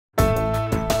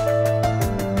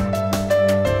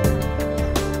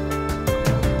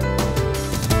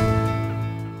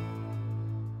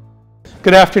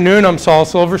Good afternoon. I'm Saul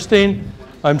Silverstein.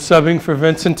 I'm subbing for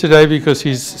Vincent today because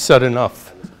he's said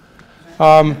enough.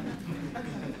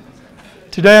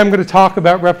 Today I'm going to talk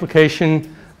about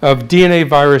replication of DNA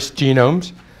virus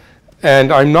genomes.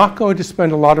 And I'm not going to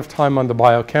spend a lot of time on the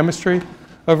biochemistry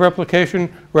of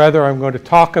replication. Rather, I'm going to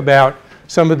talk about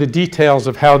some of the details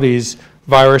of how these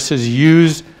viruses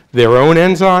use their own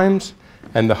enzymes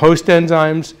and the host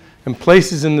enzymes and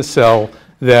places in the cell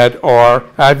that are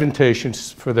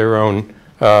advantageous for their own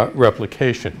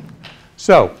replication.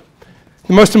 So,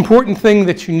 the most important thing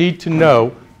that you need to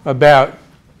know about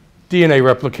DNA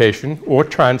replication, or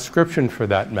transcription for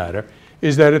that matter,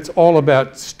 is that it's all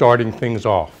about starting things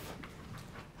off.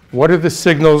 What are the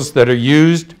signals that are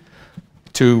used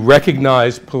to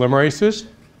recognize polymerases?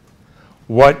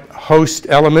 What host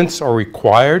elements are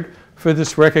required for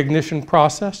this recognition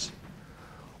process?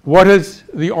 What does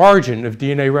the origin of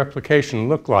DNA replication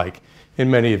look like in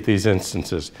many of these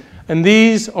instances? And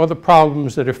these are the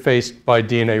problems that are faced by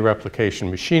DNA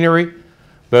replication machinery,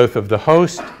 both of the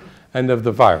host and of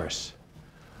the virus.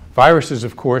 Viruses,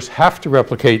 of course, have to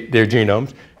replicate their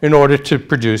genomes in order to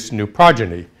produce new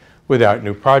progeny. Without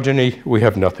new progeny, we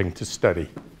have nothing to study.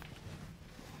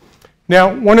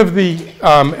 Now, one of the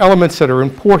elements that are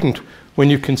important when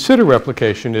you consider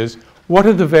replication is, what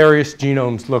do the various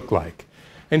genomes look like?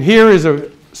 And here is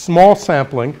a small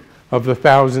sampling of the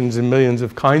thousands and millions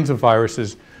of kinds of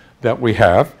viruses that we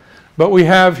have. But we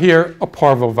have here a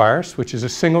parvovirus, which is a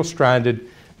single-stranded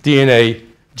DNA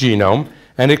genome.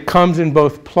 And it comes in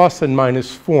both plus and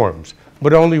minus forms.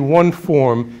 But only one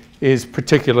form is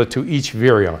particular to each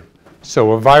virion.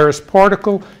 So a virus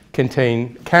particle can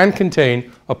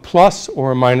contain a plus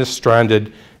or a minus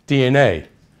stranded DNA.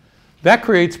 That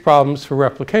creates problems for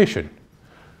replication.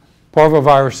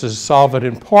 Parvoviruses solve it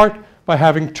in part by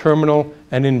having terminal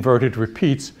and inverted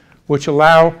repeats, which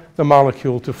allow the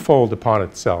molecule to fold upon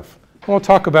itself. And we'll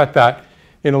talk about that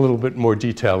in a little bit more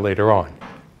detail later on.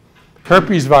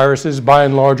 Herpes viruses, by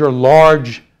and large, are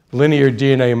large linear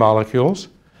DNA molecules,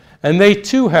 and they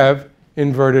too have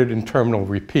inverted and terminal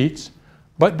repeats,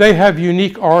 but they have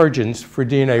unique origins for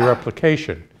DNA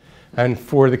replication. And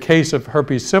for the case of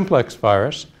herpes simplex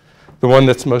virus, the one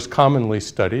that's most commonly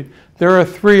studied, there are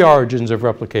 3 origins of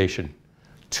replication,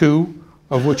 2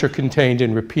 of which are contained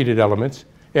in repeated elements,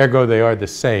 ergo they are the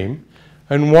same,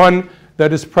 and 1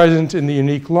 that is present in the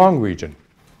unique long region.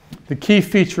 The key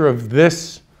feature of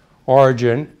this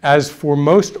origin, as for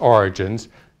most origins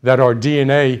that are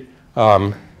DNA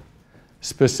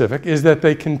specific, is that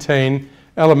they contain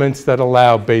elements that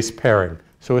allow base pairing.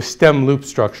 So a stem loop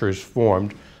structure is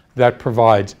formed that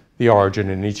provides the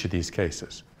origin in each of these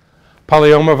cases.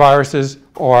 Polyomaviruses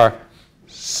are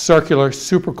circular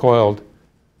supercoiled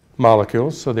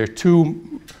molecules. So they're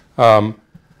 2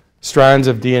 strands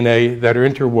of DNA that are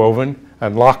interwoven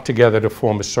and locked together to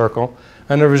form a circle.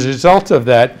 And as a result of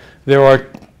that, there are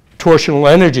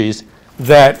torsional energies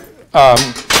that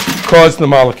cause the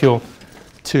molecule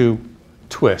to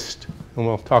twist. And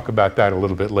we'll talk about that a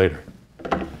little bit later.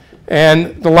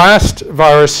 And the last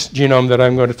virus genome that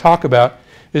I'm going to talk about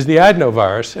is the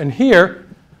adenovirus. And here,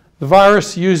 the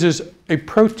virus uses a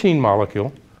protein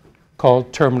molecule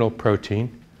called terminal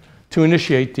protein to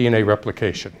initiate DNA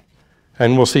replication.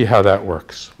 And we'll see how that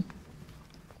works.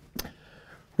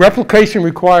 Replication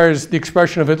requires the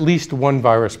expression of at least 1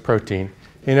 virus protein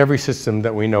in every system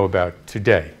that we know about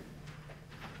today.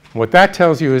 What that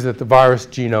tells you is that the virus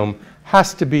genome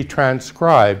has to be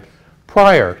transcribed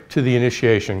prior to the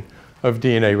initiation of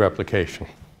DNA replication.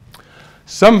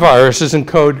 Some viruses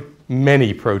encode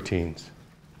many proteins.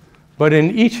 But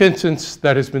in each instance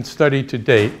that has been studied to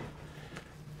date,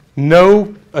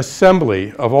 no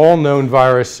assembly of all known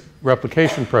virus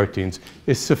replication proteins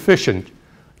is sufficient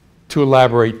to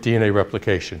elaborate DNA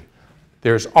replication.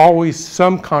 There's always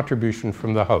some contribution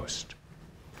from the host.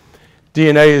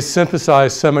 DNA is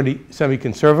synthesized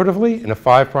semi-conservatively in a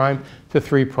 5' to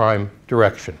 3'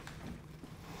 direction.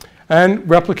 And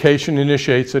replication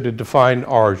initiates at a defined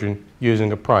origin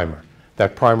using a primer.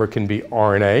 That primer can be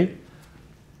RNA,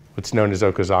 what's known as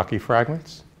Okazaki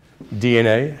fragments,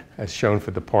 DNA, as shown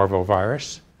for the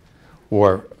parvovirus,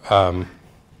 or,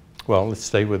 well, let's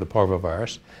stay with the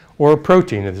parvovirus, or a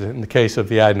protein in the case of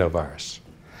the adenovirus.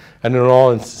 And in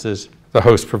all instances, the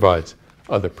host provides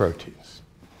other proteins.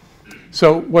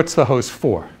 So what's the host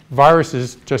for?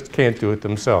 Viruses just can't do it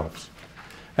themselves.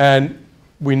 And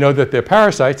we know that they're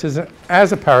parasites.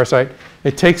 As a parasite,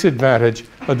 it takes advantage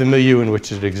of the milieu in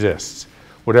which it exists.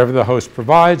 Whatever the host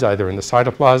provides, either in the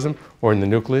cytoplasm or in the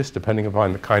nucleus, depending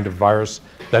upon the kind of virus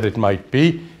that it might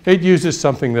be, it uses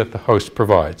something that the host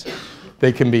provides.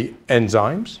 They can be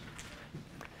enzymes,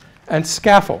 and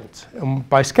scaffolds. And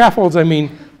by scaffolds, I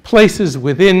mean places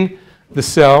within the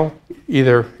cell,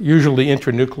 either usually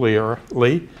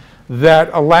intranuclearly, that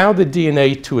allow the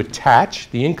DNA to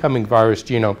attach, the incoming virus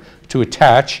genome to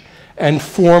attach, and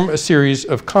form a series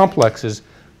of complexes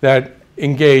that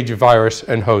engage virus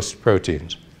and host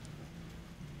proteins.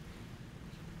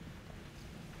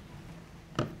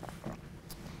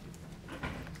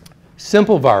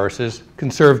 Simple viruses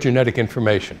conserve genetic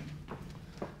information.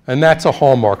 And that's a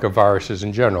hallmark of viruses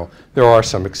in general. There are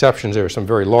some exceptions. There are some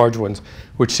very large ones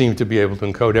which seem to be able to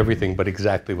encode everything but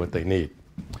exactly what they need.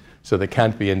 So they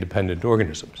can't be independent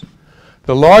organisms.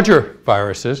 The larger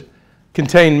viruses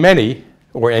contain many,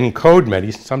 or encode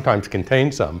many, sometimes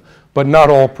contain some, but not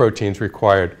all proteins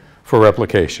required for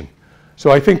replication.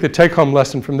 So I think the take-home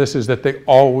lesson from this is that they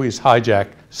always hijack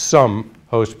some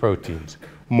host proteins.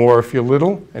 More if you're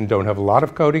little and don't have a lot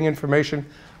of coding information,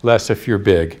 less if you're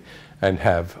big and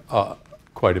have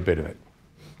quite a bit of it.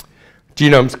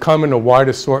 Genomes come in a wide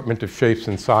assortment of shapes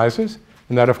and sizes,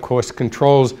 and that, of course,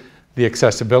 controls the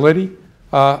accessibility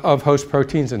of host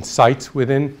proteins and sites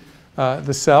within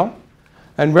the cell.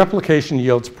 And replication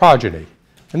yields progeny.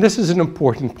 And this is an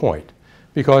important point,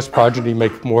 because progeny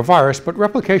make more virus, but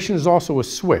replication is also a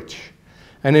switch.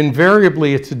 And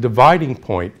invariably, it's a dividing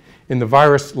point in the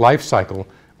virus life cycle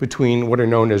between what are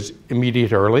known as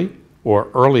immediate early, or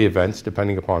early events,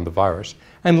 depending upon the virus,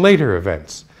 and later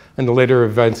events. And the later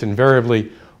events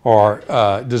invariably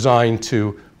are designed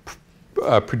to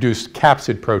produce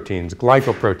capsid proteins,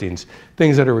 glycoproteins,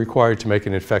 things that are required to make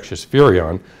an infectious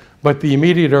virion. But the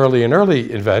immediate early and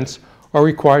early events are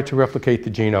required to replicate the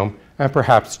genome and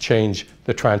perhaps change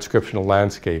the transcriptional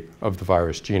landscape of the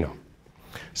virus genome.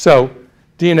 So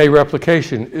DNA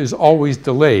replication is always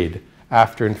delayed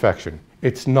after infection.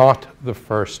 It's not the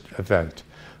first event.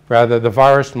 Rather, the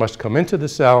virus must come into the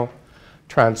cell,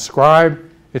 transcribe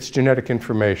its genetic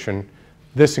information.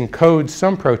 This encodes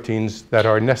some proteins that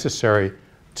are necessary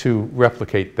to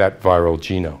replicate that viral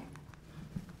genome.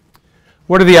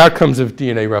 What are the outcomes of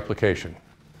DNA replication?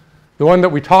 The one that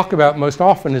we talk about most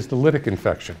often is the lytic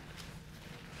infection.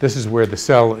 This is where the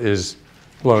cell is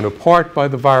blown apart by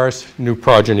the virus, new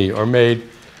progeny are made,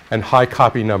 and high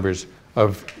copy numbers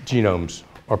of genomes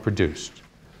are produced.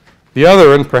 The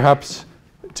other, and perhaps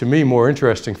to me more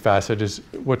interesting facet, is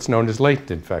what's known as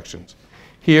latent infections.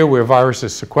 Here, where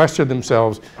viruses sequester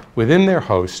themselves within their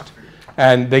host,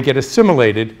 and they get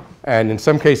assimilated, and in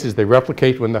some cases they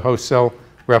replicate when the host cell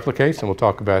replicates, and we'll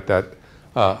talk about that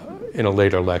in a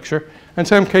later lecture. In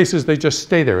some cases, they just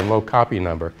stay there in low copy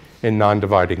number in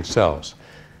non-dividing cells.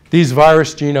 These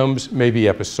virus genomes may be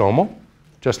episomal,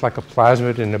 just like a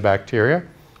plasmid in a bacteria.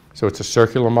 So it's a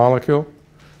circular molecule,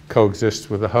 coexists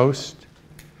with the host,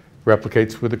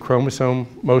 replicates with the chromosome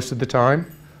most of the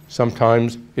time.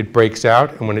 Sometimes it breaks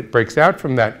out, and when it breaks out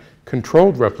from that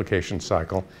controlled replication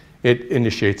cycle, it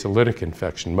initiates a lytic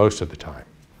infection most of the time.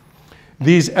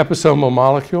 These episomal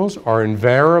molecules are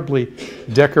invariably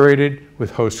decorated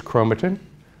with host chromatin,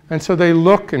 and so they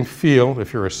look and feel,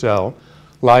 if you're a cell,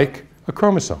 like a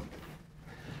chromosome.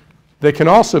 They can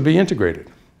also be integrated.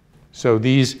 So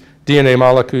these DNA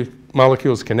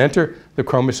molecules can enter the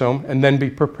chromosome and then be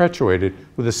perpetuated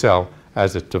with the cell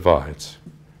as it divides.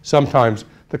 Sometimes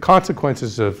the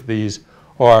consequences of these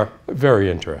are very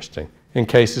interesting. In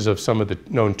cases of some of the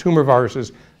known tumor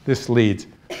viruses, this leads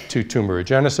to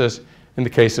tumorigenesis. In the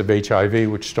case of HIV,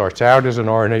 which starts out as an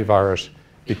RNA virus,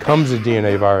 becomes a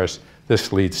DNA virus,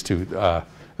 this leads to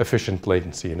efficient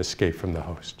latency and escape from the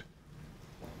host.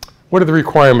 What are the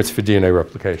requirements for DNA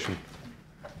replication?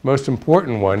 Most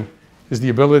important one is the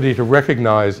ability to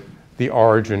recognize the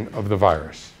origin of the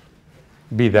virus,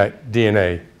 be that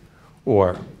DNA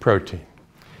or protein.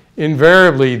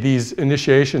 Invariably, these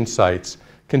initiation sites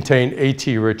contain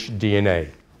AT-rich DNA.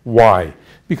 Why?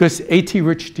 Because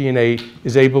AT-rich DNA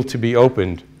is able to be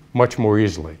opened much more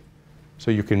easily.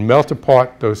 So you can melt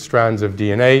apart those strands of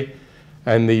DNA,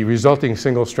 and the resulting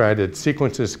single-stranded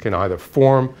sequences can either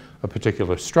form a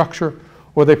particular structure,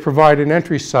 or they provide an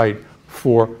entry site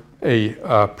for a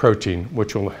protein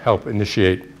which will help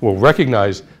initiate, will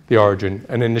recognize the origin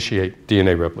and initiate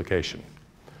DNA replication.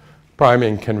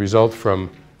 Priming can result from,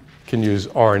 can use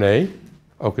RNA,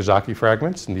 Okazaki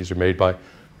fragments, and these are made by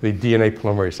the DNA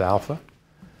polymerase alpha.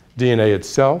 DNA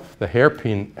itself, the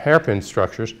hairpin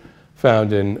structures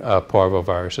found in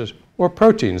parvoviruses, or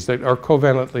proteins that are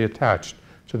covalently attached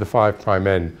to the 5'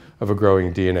 end of a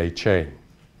growing DNA chain.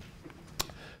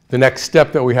 The next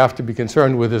step that we have to be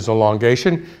concerned with is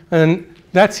elongation, and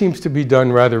that seems to be done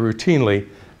rather routinely,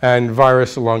 and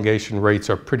virus elongation rates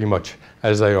are pretty much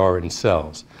as they are in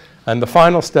cells. And the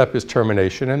final step is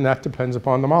termination, and that depends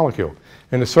upon the molecule.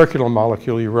 In a circular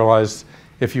molecule, you realize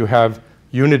if you have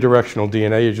unidirectional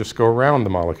DNA, you just go around the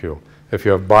molecule. If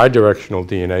you have bidirectional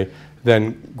DNA,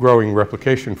 then growing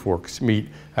replication forks meet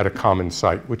at a common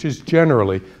site, which is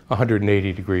generally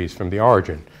 180 degrees from the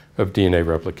origin of DNA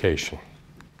replication.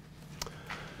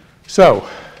 So,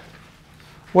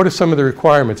 what are some of the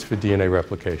requirements for DNA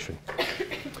replication?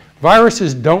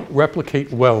 Viruses don't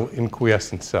replicate well in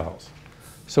quiescent cells.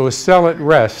 So a cell at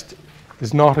rest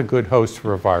is not a good host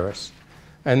for a virus.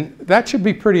 And that should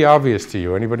be pretty obvious to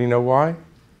you. Anybody know why?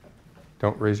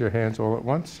 Don't raise your hands all at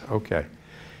once? Okay.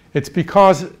 It's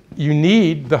because you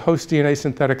need the host DNA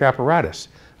synthetic apparatus.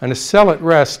 And a cell at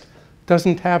rest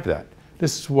doesn't have that.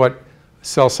 This is what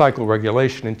cell cycle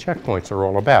regulation and checkpoints are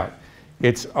all about.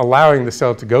 It's allowing the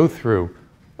cell to go through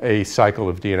a cycle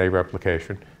of DNA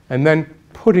replication and then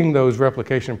putting those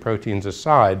replication proteins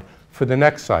aside for the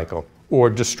next cycle or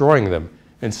destroying them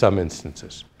in some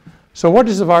instances. So what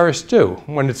does the virus do?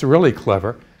 When it's really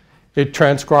clever, it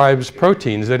transcribes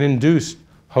proteins that induce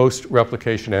host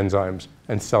replication enzymes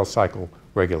and cell cycle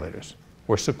regulators,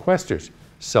 or sequesters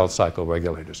cell cycle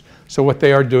regulators. So what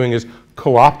they are doing is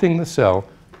co-opting the cell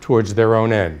towards their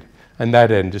own end, and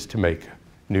that end is to make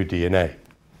new DNA.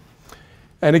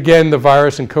 And again, the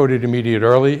virus-encoded immediate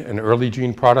early and early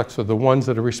gene products are the ones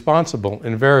that are responsible,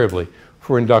 invariably,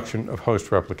 for induction of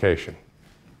host replication.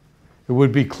 It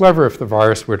would be clever if the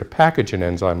virus were to package an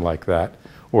enzyme like that,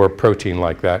 or a protein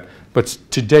like that, but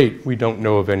to date, we don't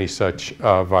know of any such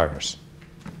virus.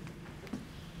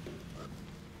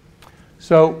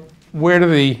 So where do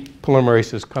the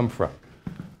polymerases come from?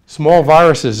 Small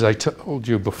viruses, as I told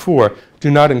you before, do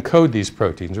not encode these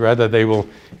proteins. Rather, they will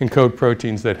encode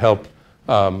proteins that help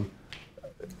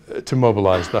to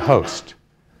mobilize the host.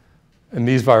 And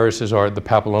these viruses are the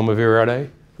papillomaviridae,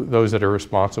 those that are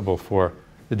responsible for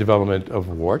the development of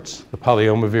warts, the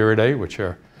polyomaviridae, which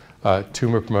are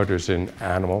tumor promoters in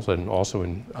animals and also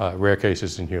in rare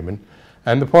cases in human,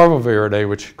 and the parvoviridae,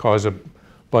 which cause a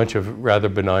bunch of rather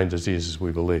benign diseases,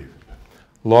 we believe.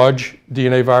 Large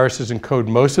DNA viruses encode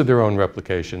most of their own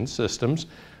replication systems,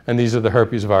 and these are the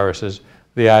herpes viruses,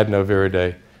 the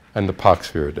adenoviridae, and the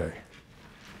poxviridae.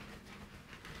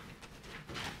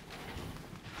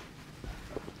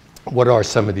 What are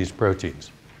some of these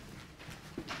proteins?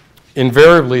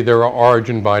 Invariably, there are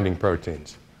origin-binding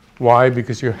proteins. Why?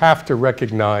 Because you have to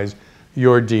recognize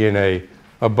your DNA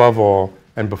above all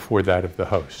and before that of the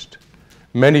host.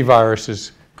 Many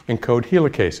viruses encode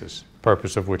helicases, the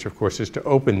purpose of which, of course, is to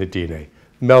open the DNA,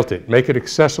 melt it, make it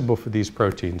accessible for these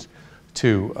proteins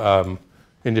to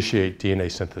initiate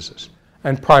DNA synthesis.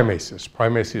 And primases.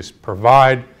 Primases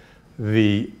provide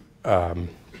the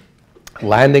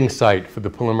landing site for the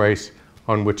polymerase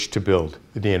on which to build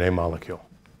the DNA molecule.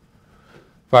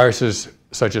 Viruses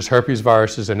such as herpes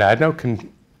viruses and adeno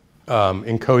can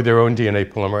encode their own DNA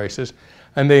polymerases,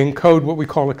 and they encode what we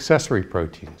call accessory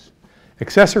proteins.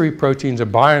 Accessory proteins are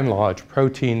by and large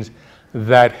proteins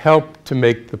that help to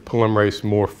make the polymerase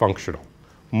more functional,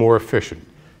 more efficient,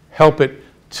 help it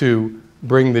to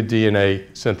bring the DNA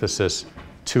synthesis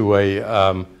to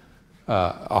a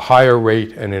higher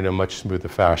rate and in a much smoother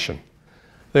fashion.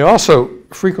 They also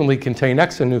frequently contain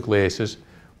exonucleases,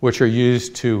 which are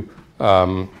used to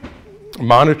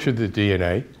monitor the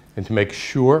DNA and to make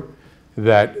sure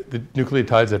that the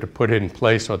nucleotides that are put in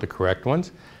place are the correct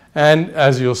ones. And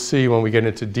as you'll see when we get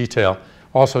into detail,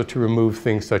 also to remove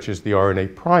things such as the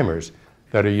RNA primers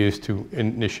that are used to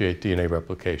initiate DNA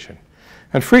replication.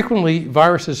 And frequently,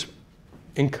 viruses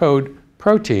encode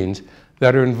proteins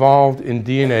that are involved in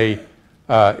DNA,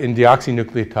 in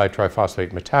deoxynucleotide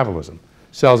triphosphate metabolism.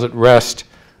 Cells at rest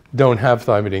don't have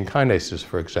thymidine kinases,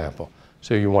 for example.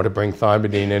 So you want to bring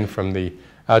thymidine in from the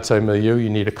outside milieu, you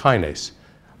need a kinase,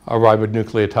 a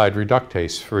ribonucleotide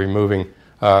reductase for removing,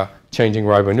 changing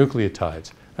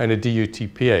ribonucleotides, and a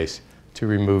DUTPase to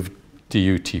remove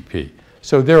DUTP.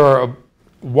 So there are a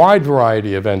wide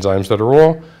variety of enzymes that are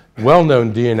all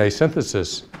well-known DNA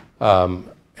synthesis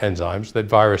enzymes that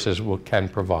viruses can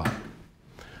provide.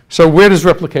 So where does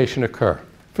replication occur?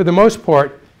 For the most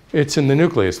part, it's in the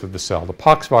nucleus of the cell. The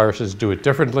pox viruses do it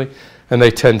differently, and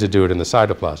they tend to do it in the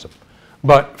cytoplasm.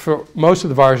 But for most of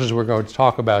the viruses we're going to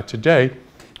talk about today,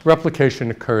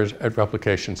 replication occurs at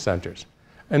replication centers.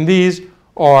 And these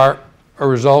are a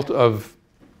result of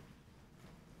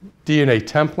DNA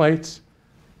templates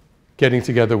getting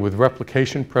together with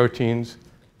replication proteins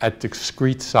at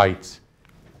discrete sites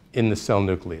in the cell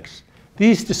nucleus.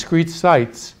 These discrete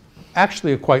sites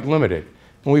actually are quite limited,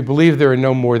 and we believe there are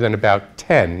no more than about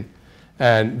 10,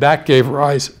 and that gave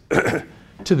rise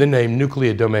to the name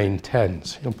nuclear domain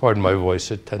 10s. You'll pardon my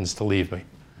voice, it tends to leave me.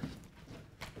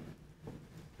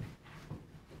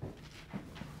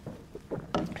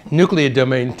 Nuclear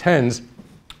domain 10s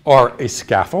are a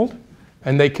scaffold,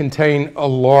 and they contain a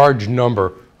large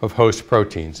number of host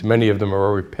proteins. Many of them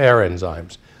are repair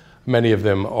enzymes. Many of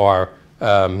them are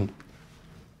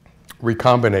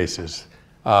recombinases.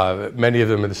 Many of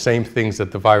them are the same things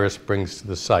that the virus brings to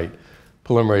the site.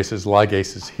 Polymerases,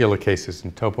 ligases, helicases,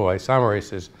 and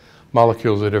topoisomerases,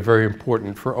 molecules that are very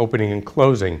important for opening and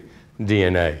closing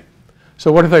DNA.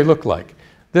 So what do they look like?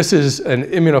 This is an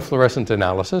immunofluorescent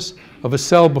analysis of a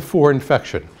cell before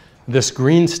infection. This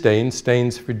green stain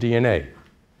stains for DNA.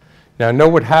 Now note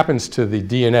what happens to the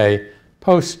DNA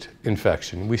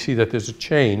post-infection. We see that there's a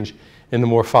change in the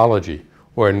morphology,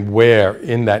 or in where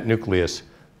in that nucleus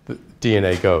the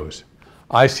DNA goes.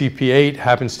 ICP8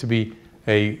 happens to be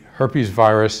a herpes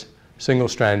virus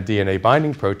single-strand DNA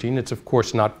binding protein. It's of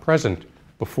course not present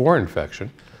before infection,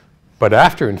 but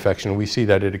after infection we see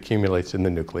that it accumulates in the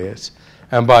nucleus.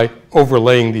 And by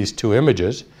overlaying these two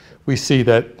images, we see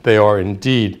that they are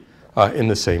indeed in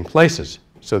the same places.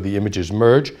 So the images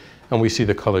merge, and we see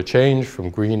the color change from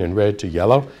green and red to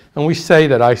yellow. And we say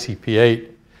that ICP8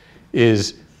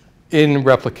 is in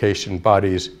replication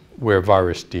bodies where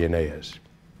virus DNA is.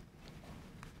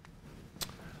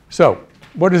 So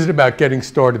what is it about getting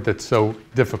started that's so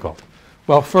difficult?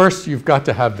 Well, first, you've got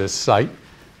to have this site,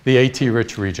 the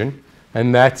AT-rich region,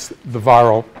 and that's the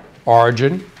viral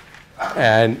origin.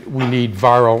 And we need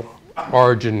viral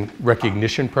origin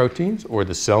recognition proteins, or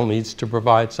the cell needs to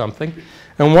provide something.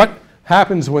 And what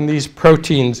happens when these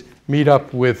proteins meet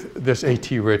up with this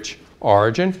AT-rich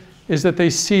origin is that they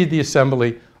see the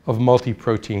assembly of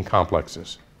multi-protein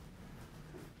complexes.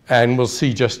 And we'll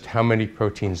see just how many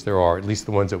proteins there are, at least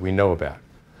the ones that we know about.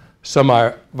 Some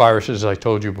viruses, as I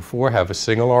told you before, have a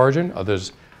single origin.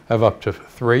 Others have up to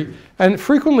 3. And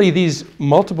frequently, these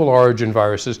multiple origin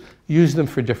viruses use them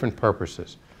for different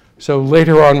purposes. So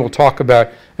later on, we'll talk about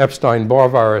Epstein-Barr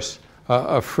virus,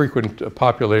 a frequent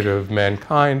populator of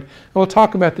mankind. And we'll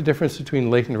talk about the difference between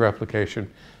latent replication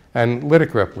and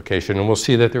lytic replication. And we'll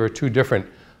see that there are 2 different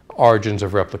origins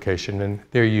of replication, and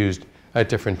they're used at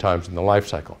different times in the life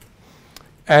cycle.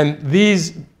 And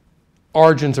these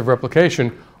origins of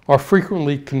replication are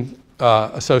frequently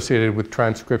associated with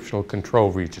transcriptional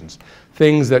control regions,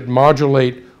 things that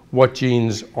modulate what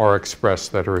genes are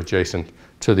expressed that are adjacent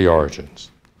to the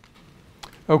origins.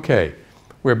 Okay,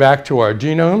 we're back to our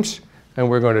genomes, and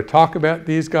we're going to talk about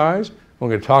these guys. We're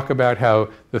going to talk about how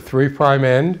the 3'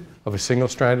 end of a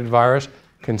single-stranded virus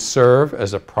can serve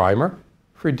as a primer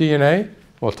for DNA.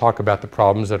 We'll talk about the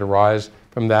problems that arise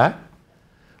from that.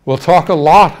 We'll talk a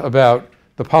lot about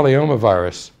the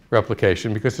polyomavirus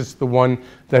replication because it's the one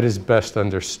that is best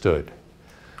understood.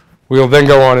 We'll then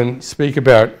go on and speak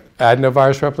about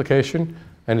adenovirus replication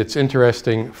and its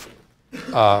interesting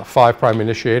 5'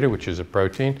 initiator, which is a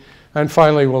protein. And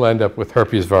finally, we'll end up with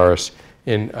herpes virus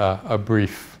in a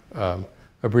brief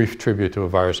tribute to a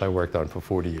virus I worked on for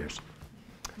 40 years.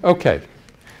 Okay,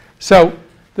 so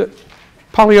the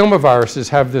polyomaviruses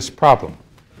have this problem.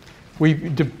 We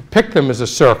depict them as a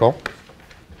circle,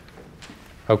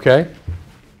 okay?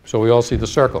 So we all see the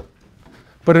circle.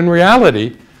 But in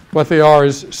reality, what they are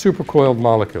is supercoiled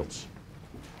molecules.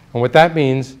 And what that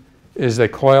means is they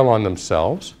coil on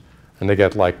themselves, and they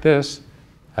get like this.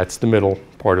 That's the middle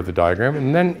part of the diagram.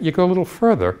 And then you go a little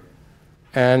further,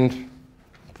 and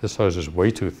this hose is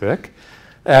way too thick,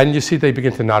 and you see they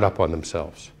begin to knot up on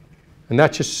themselves. And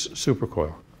that's just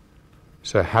supercoil.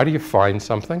 So how do you find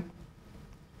something?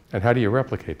 And how do you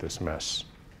replicate this mess?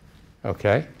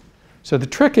 Okay? So the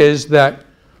trick is that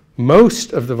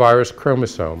most of the virus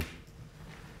chromosome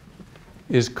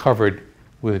is covered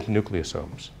with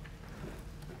nucleosomes.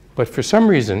 But for some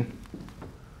reason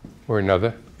or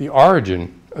another, the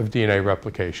origin of DNA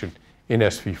replication in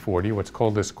SV40, what's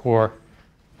called this core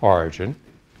origin,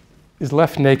 is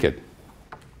left naked.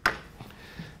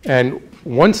 And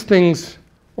once things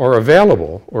are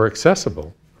available or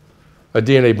accessible, a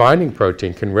DNA binding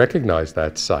protein can recognize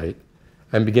that site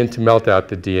and begin to melt out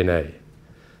the DNA.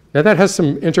 Now that has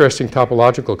some interesting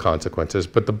topological consequences,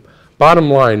 but the bottom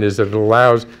line is that it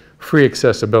allows free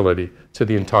accessibility to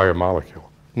the entire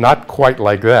molecule. Not quite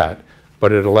like that,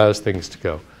 but it allows things to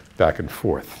go back and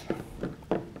forth.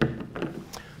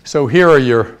 So here are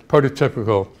your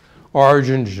prototypical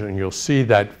origins, and you'll see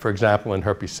that, for example, in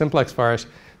herpes simplex virus,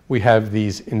 we have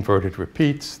these inverted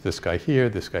repeats, this guy here,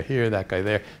 that guy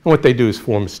there. And what they do is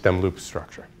form a stem loop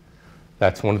structure.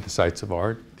 That's one of the sites of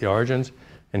the origins.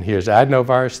 And here's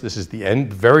adenovirus. This is the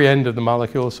end, very end of the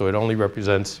molecule, so it only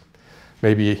represents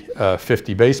maybe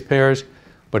 50 base pairs.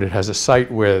 but it has a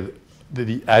site where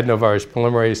the adenovirus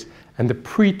polymerase and the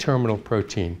pre-terminal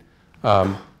protein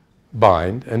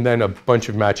bind, and then a bunch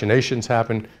of machinations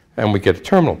happen, and we get a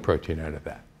terminal protein out of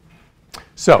that.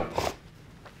 So,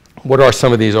 what are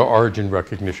some of these origin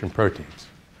recognition proteins?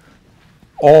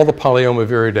 All the polyoma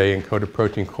viridae encode a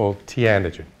protein called T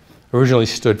antigen. Originally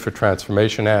stood for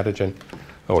transformation antigen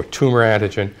or tumor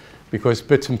antigen because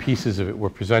bits and pieces of it were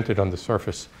presented on the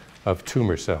surface of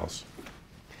tumor cells.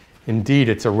 Indeed,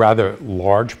 it's a rather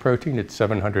large protein. It's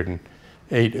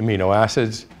 708 amino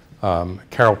acids.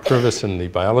 Carol Purvis in the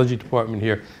biology department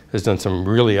here has done some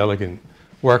really elegant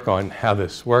work on how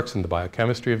this works and the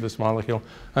biochemistry of this molecule,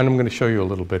 and I'm going to show you a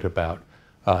little bit about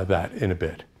that in a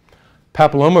bit.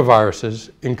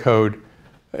 Papillomaviruses encode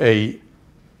a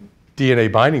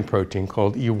DNA binding protein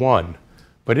called E1,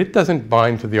 but it doesn't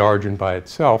bind to the origin by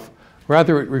itself.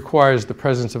 Rather, it requires the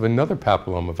presence of another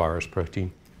papillomavirus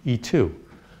protein, E2.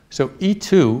 So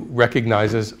E2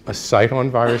 recognizes a site on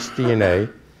virus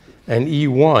DNA, and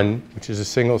E1, which is a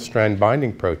single-strand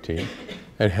binding protein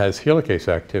and has helicase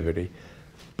activity,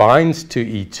 binds to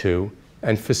E2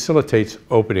 and facilitates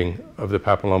opening of the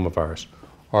papillomavirus,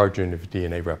 origin of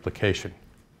DNA replication.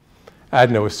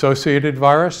 Adeno-associated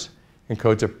virus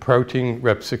encodes a protein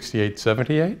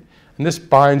Rep6878, and this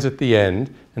binds at the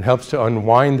end and helps to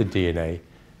unwind the DNA,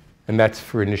 and that's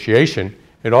for initiation.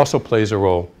 It also plays a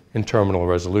role in terminal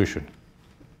resolution.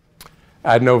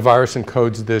 Adenovirus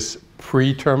encodes this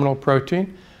pre-terminal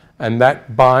protein, and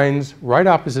that binds right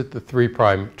opposite the 3'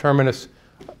 terminus,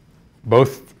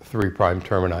 both 3'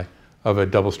 termini of a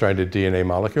double-stranded DNA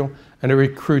molecule, and it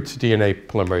recruits DNA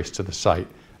polymerase to the site,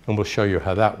 and we'll show you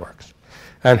how that works.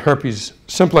 And herpes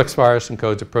simplex virus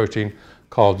encodes a protein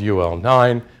called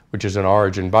UL9, which is an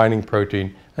origin binding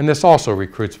protein, and this also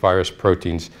recruits virus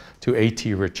proteins to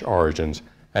AT-rich origins,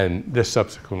 and this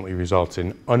subsequently results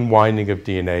in unwinding of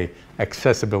DNA,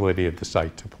 accessibility of the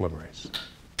site to polymerase.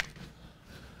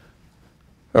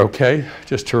 Okay,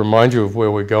 just to remind you of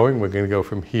where we're going to go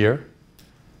from here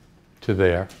to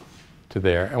there to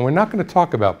there. And we're not going to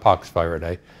talk about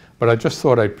poxviridae, but I just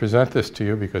thought I'd present this to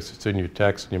you because it's in your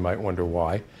text and you might wonder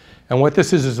why. And what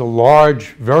this is a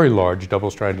large, very large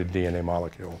double-stranded DNA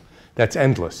molecule that's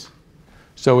endless.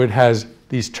 So it has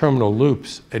these terminal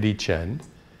loops at each end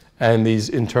and these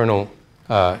internal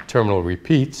terminal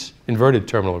repeats, inverted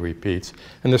terminal repeats,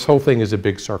 and this whole thing is a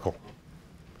big circle.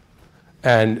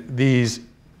 And these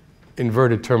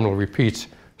inverted terminal repeats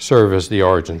serve as the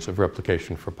origins of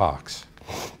replication for pox.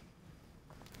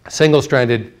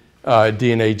 Single-stranded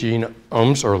DNA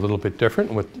genomes are a little bit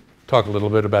different. We'll talk a little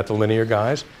bit about the linear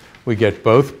guys. We get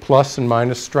both plus and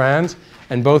minus strands,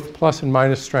 and both plus and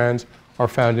minus strands are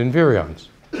found in virions.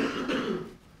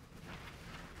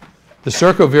 The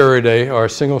circoviridae are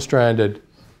single-stranded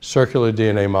circular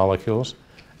DNA molecules,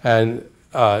 and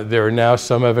there are now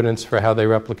some evidence for how they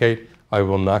replicate. I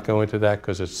will not go into that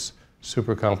because it's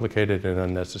super complicated and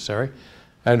unnecessary.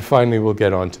 And finally, we'll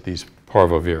get on to these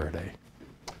parvoviridae.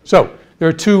 So there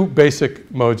are two basic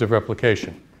modes of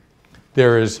replication.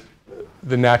 There is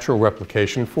the natural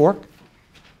replication fork,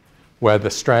 where the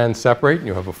strands separate, and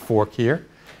you have a fork here.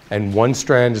 And one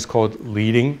strand is called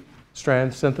leading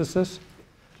strand synthesis.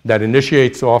 That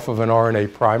initiates off of an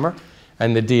RNA primer,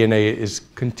 and the DNA is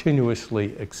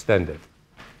continuously extended.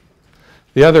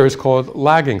 The other is called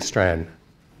lagging strand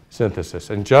synthesis.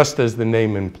 And just as the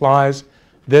name implies,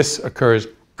 this occurs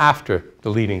after the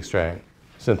leading strand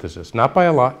synthesis. Not by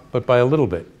a lot, but by a little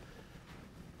bit.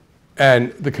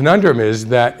 And the conundrum is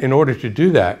that in order to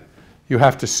do that, you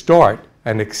have to start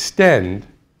and extend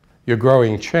your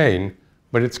growing chain,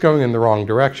 but it's going in the wrong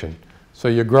direction. So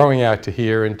you're growing out to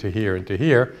here and to here and to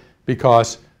here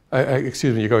because,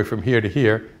 you're going from here to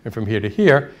here and from here to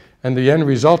here, and the end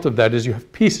result of that is you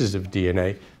have pieces of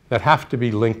DNA that have to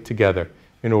be linked together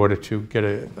in order to get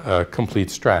a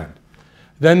complete strand.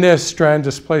 Then there's strand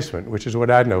displacement, which is what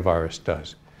adenovirus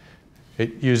does.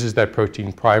 It uses that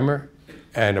protein primer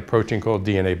and a protein called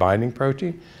DNA binding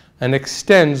protein and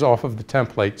extends off of the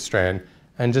template strand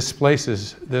and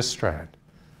displaces this strand.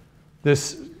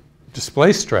 This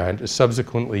displaced strand is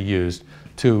subsequently used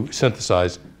to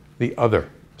synthesize the other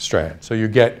strand. So you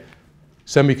get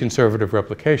semi-conservative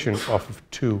replication off of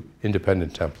two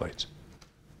independent templates.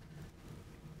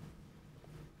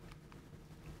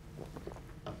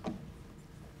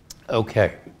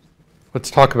 Okay, let's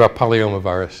talk about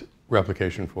polyomavirus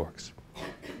replication forks.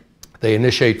 They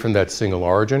initiate from that single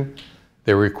origin.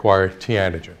 They require T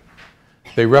antigen.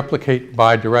 They replicate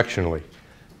bidirectionally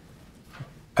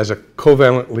as a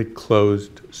covalently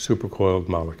closed supercoiled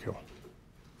molecule.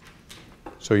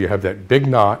 So you have that big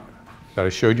knot that I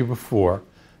showed you before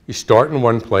You start in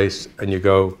one place and you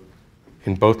go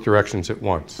in both directions at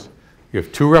once. You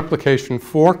have 2 replication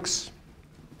forks,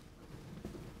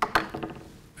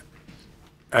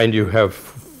 and you have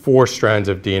 4 strands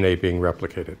of DNA being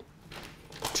replicated,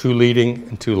 2 leading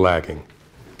and 2 lagging.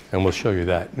 And we'll show you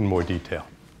that in more detail.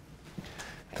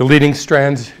 The leading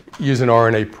strands use an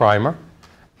RNA primer,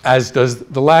 as does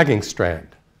the lagging strand.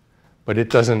 But it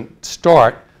doesn't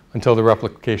start until the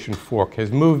replication fork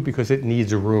has moved because it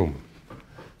needs room.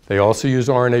 They also use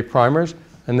RNA primers,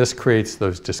 and this creates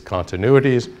those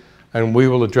discontinuities. And we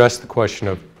will address the question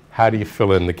of how do you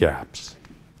fill in the gaps.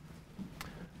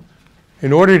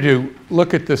 In order to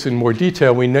look at this in more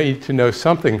detail, we need to know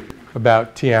something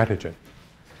about T antigen.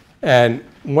 And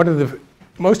one of the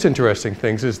most interesting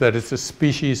things is that it's a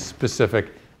species-specific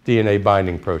DNA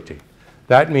binding protein.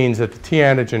 That means that the T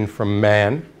antigen from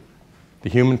man, the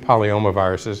human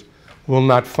polyomaviruses, will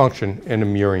not function in a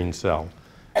murine cell,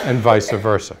 and vice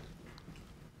versa.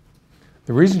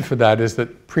 The reason for that is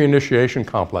that pre-initiation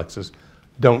complexes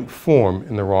don't form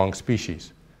in the wrong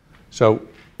species. So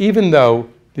even though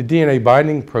the DNA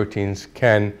binding proteins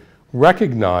can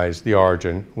recognize the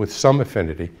origin with some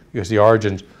affinity, because the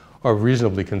origins are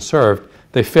reasonably conserved,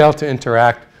 they fail to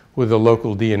interact with the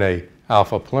local DNA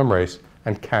alpha polymerase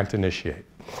and can't initiate.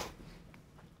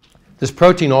 This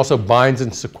protein also binds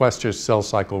and sequesters cell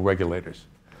cycle regulators.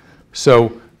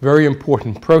 So very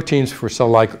important proteins for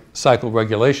cell cycle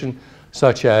regulation,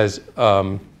 such as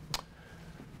the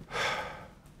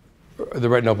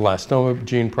retinoblastoma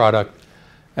gene product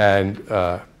and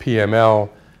PML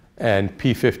and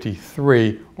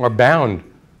P53 are bound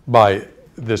by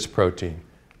this protein.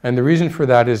 And the reason for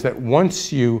that is that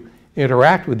once you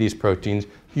interact with these proteins,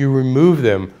 you remove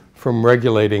them from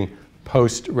regulating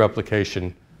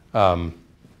post-replication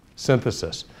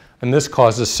synthesis. And this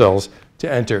causes cells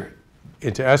to enter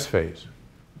into S phase.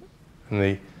 And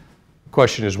the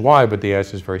question is why, but the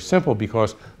answer is very simple,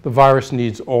 because the virus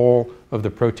needs all of the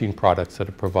protein products that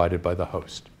are provided by the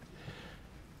host.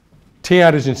 T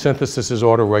antigen synthesis is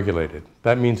autoregulated.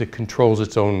 That means it controls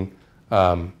its own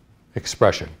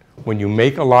expression. When you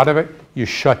make a lot of it, you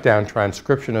shut down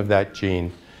transcription of that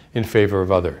gene in favor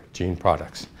of other gene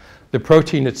products. The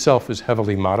protein itself is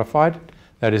heavily modified.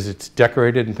 That is, it's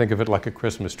decorated, and think of it like a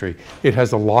Christmas tree. It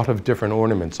has a lot of different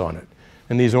ornaments on it.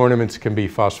 And these ornaments can be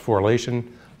phosphorylation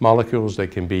molecules, they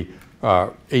can be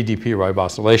ADP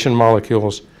ribosylation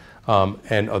molecules,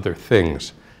 and other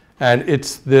things. And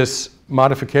it's this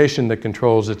modification that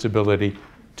controls its ability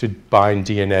to bind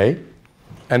DNA,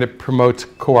 and it promotes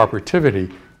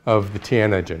cooperativity of the T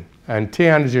antigen. And T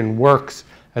antigen works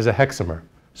as a hexamer.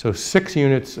 So 6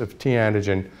 units of T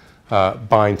antigen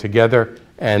bind together,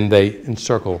 and they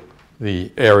encircle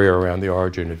the area around the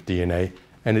origin of DNA.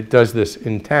 And it does this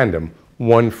in tandem,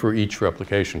 1 for each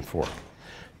replication fork.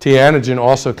 T antigen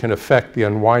also can affect the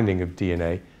unwinding of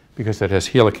DNA because it has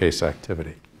helicase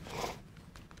activity.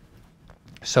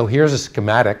 So here's a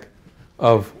schematic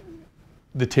of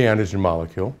the T antigen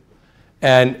molecule.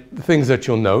 And the things that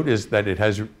you'll note is that it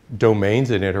has domains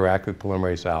that interact with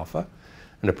polymerase alpha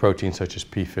and a protein such as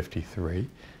P53.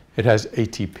 It has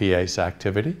ATPase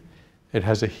activity. It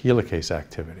has a helicase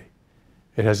activity.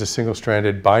 It has a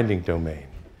single-stranded binding domain.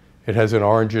 It has an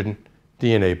origin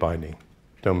DNA binding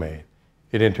domain.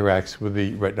 It interacts with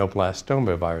the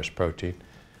retinoblastoma virus protein.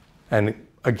 And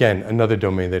again, another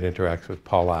domain that interacts with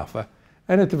Pol alpha.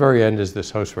 And at the very end is this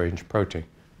host range protein,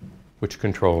 which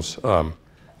controls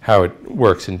how it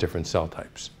works in different cell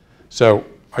types. So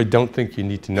I don't think you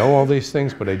need to know all these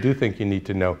things, but I do think you need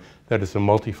to know that it's a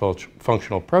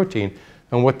multifunctional protein.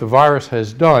 And what the virus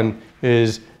has done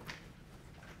is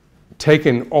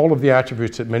taken all of the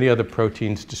attributes that many other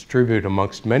proteins distribute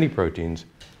amongst many proteins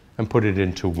and put it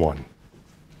into one.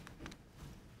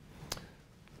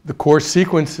 The core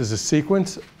sequence is a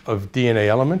sequence of DNA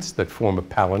elements that form a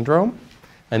palindrome,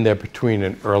 and they're between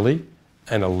an early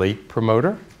and a late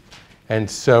promoter. And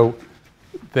so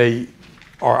they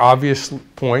are obvious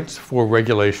points for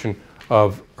regulation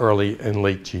of early and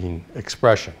late gene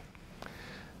expression.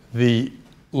 The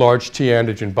large T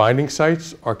antigen binding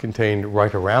sites are contained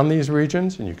right around these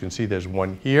regions, and you can see there's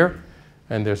one here,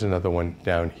 and there's another one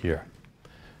down here.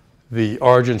 The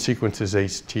origin sequence is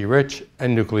ACE-T-rich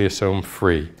and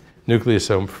nucleosome-free.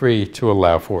 Nucleosome-free to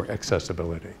allow for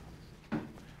accessibility.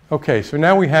 Okay, so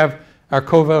now we have our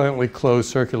covalently closed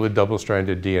circular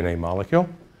double-stranded DNA molecule,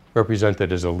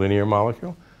 represented as a linear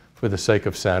molecule for the sake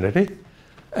of sanity.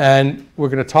 And we're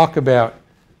going to talk about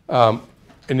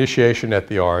initiation at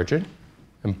the origin,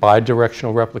 and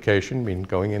bidirectional replication, meaning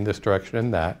going in this direction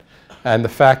and that, and the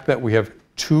fact that we have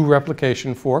 2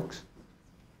 replication forks,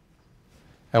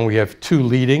 And we have 2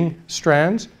 leading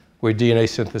strands where DNA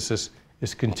synthesis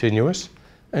is continuous,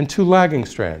 and 2 lagging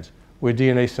strands where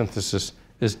DNA synthesis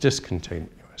is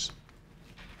discontinuous.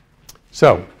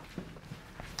 So,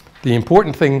 the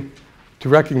important thing to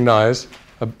recognize,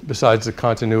 besides the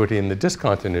continuity and the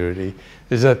discontinuity,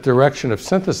 is that direction of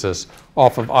synthesis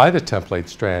off of either template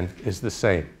strand is the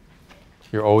same.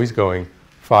 You're always going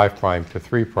 5' to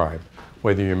 3',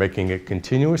 whether you're making it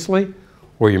continuously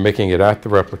or you're making it at the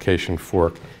replication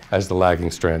fork as the lagging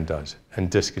strand does, and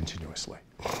discontinuously.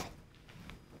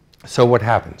 So what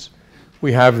happens?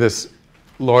 We have this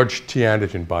large T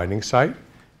antigen binding site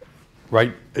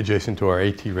right adjacent to our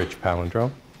AT-rich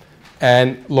palindrome.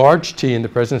 And large T, in the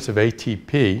presence of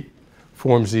ATP,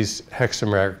 forms these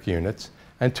hexameric units,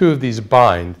 and 2 of these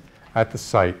bind at the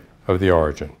site of the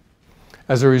origin.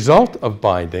 As a result of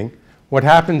binding, what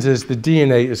happens is the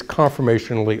DNA is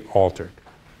conformationally altered.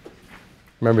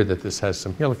 Remember that this has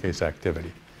some helicase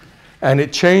activity. And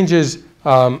it changes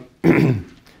the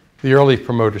early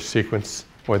promoter sequence,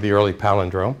 or the early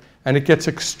palindrome, and it gets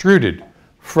extruded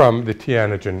from the T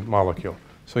antigen molecule.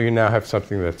 So you now have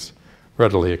something that's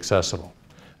readily accessible.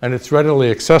 And it's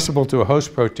readily accessible to a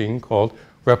host protein called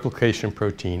replication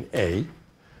protein A,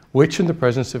 which in the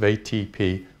presence of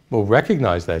ATP will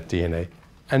recognize that DNA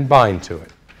and bind to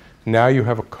it. Now you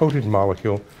have a coated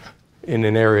molecule in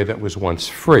an area that was once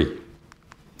free.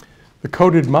 The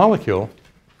coated molecule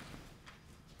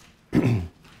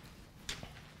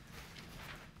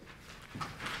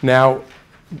now,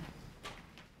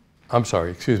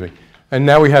 and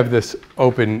now we have this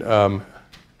open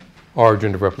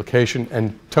origin of replication,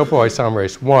 and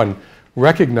topoisomerase 1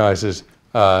 recognizes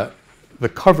the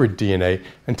covered DNA,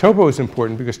 and topo is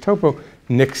important because topo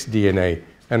nicks DNA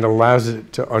and allows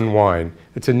it to unwind.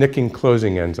 It's a nicking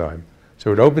closing enzyme.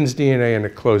 So it opens DNA and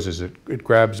it closes it. It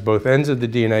grabs both ends of the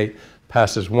DNA,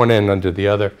 passes one end under the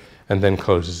other, and then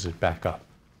closes it back up.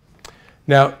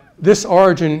 Now, this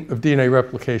origin of DNA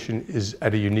replication is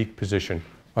at a unique position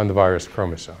on the virus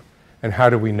chromosome. And how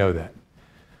do we know that?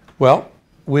 Well,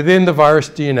 within the virus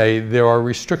DNA, there are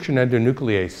restriction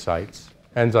endonuclease sites,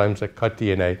 enzymes that cut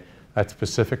DNA at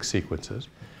specific sequences.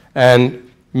 And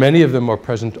many of them are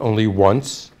present only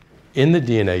once in the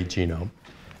DNA genome.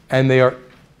 And they are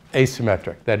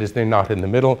asymmetric. That is, they're not in the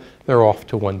middle. They're off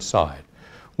to one side.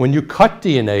 When you cut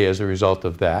DNA as a result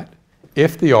of that,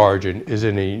 if the origin is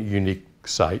in a unique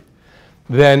site,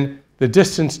 then the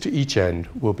distance to each end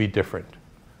will be different.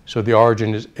 So the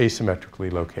origin is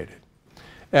asymmetrically located.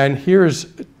 And here's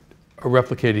a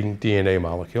replicating DNA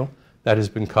molecule that has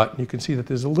been cut. And you can see that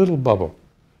there's a little bubble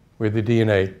where the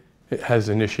DNA has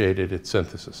initiated its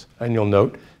synthesis. And you'll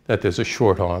note that there's a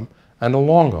short arm and a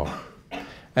long arm.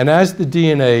 And as the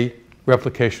DNA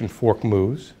replication fork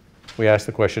moves, we ask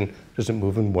the question, does it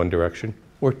move in one direction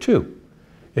or two?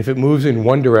 If it moves in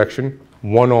one direction,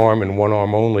 one arm and one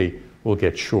arm only will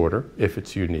get shorter if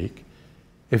it's unique.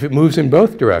 If it moves in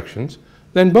both directions,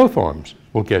 then both arms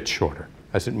will get shorter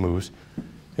as it moves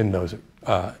in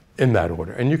that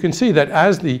order. And you can see that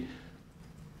as the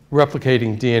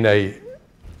replicating DNA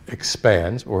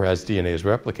expands, or as DNA is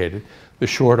replicated, the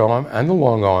short arm and the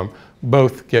long arm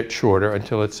both get shorter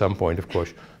until at some point, of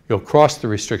course, you'll cross the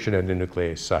restriction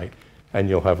endonuclease site and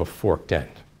you'll have a forked end.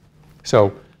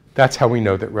 So that's how we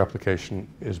know that replication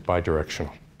is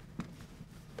bidirectional.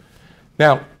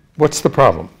 Now, what's the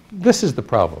problem? This is the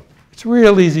problem. It's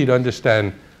real easy to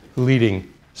understand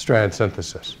leading strand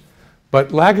synthesis.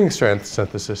 But lagging strand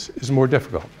synthesis is more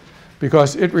difficult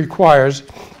because it requires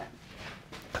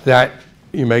that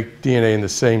you make DNA in the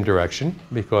same direction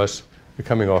because you're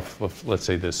coming off of, let's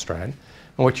say, this strand.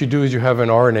 And what you do is you have an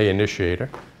RNA initiator,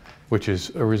 which is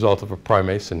a result of a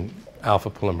primase and alpha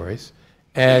polymerase.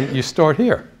 And you start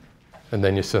here. And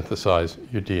then you synthesize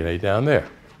your DNA down there.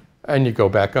 And you go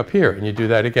back up here, and you do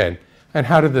that again. And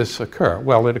how did this occur?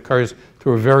 Well, it occurs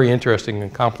through a very interesting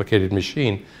and complicated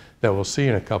machine that we'll see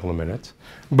in a couple of minutes.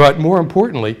 But more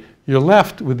importantly, you're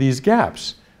left with these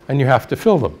gaps, and you have to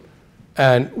fill them.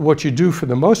 And what you do for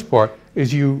the most part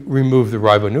is you remove the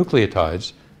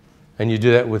ribonucleotides, and you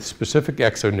do that with specific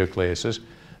exonucleases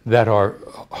that are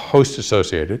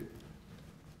host-associated.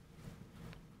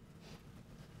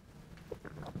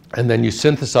 And then you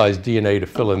synthesize DNA to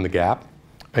fill in the gap,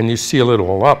 and you seal it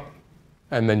all up,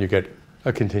 and then you get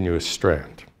a continuous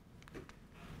strand.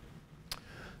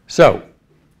 So,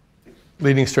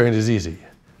 leading strand is easy.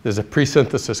 There's a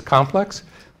pre-synthesis complex,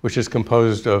 which is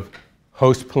composed of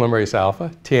host polymerase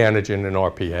alpha, T antigen, and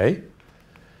RPA.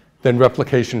 Then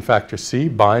replication factor C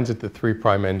binds at the 3'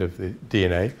 end of the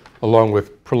DNA, along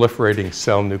with proliferating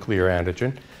cell nuclear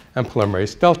antigen and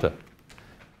polymerase delta.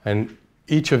 And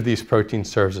each of these proteins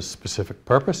serves a specific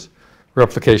purpose.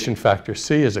 Replication factor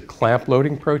C is a clamp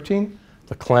loading protein.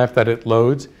 The clamp that it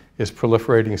loads is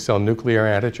proliferating cell nuclear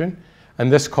antigen,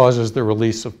 and this causes the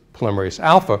release of polymerase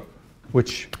alpha,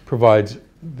 which provides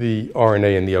the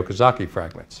RNA in the Okazaki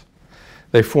fragments.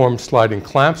 They form sliding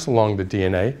clamps along the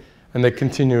DNA, and they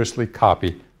continuously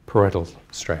copy parental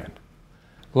strand.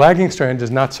 Lagging strand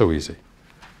is not so easy.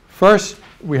 First,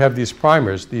 we have these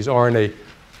primers, these RNA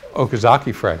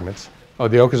Okazaki fragments, or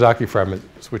the Okazaki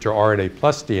fragments, which are RNA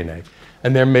plus DNA,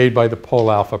 and they're made by the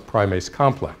pol alpha primase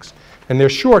complex. And they're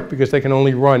short because they can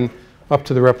only run up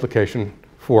to the replication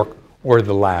fork or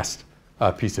the last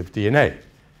piece of DNA.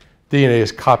 DNA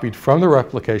is copied from the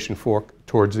replication fork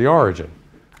towards the origin.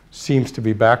 Seems to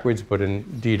be backwards, but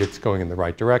indeed it's going in the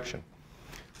right direction.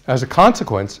 As a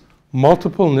consequence,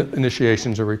 multiple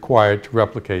initiations are required to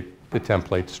replicate the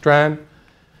template strand.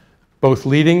 Both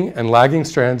leading and lagging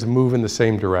strands move in the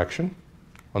same direction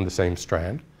on the same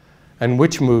strand, and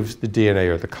which moves the DNA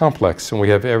or the complex. And we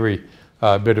have every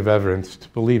bit of evidence to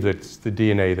believe that it's the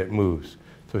DNA that moves.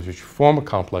 So as you form a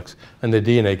complex, and the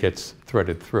DNA gets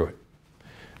threaded through it.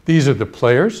 These are the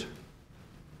players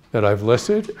that I've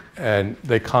listed, and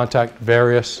they contact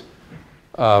various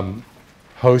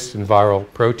host and viral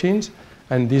proteins,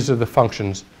 and these are the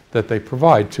functions that they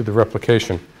provide to the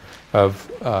replication of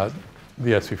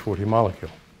the SV40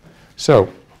 molecule. So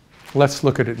let's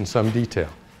look at it in some detail.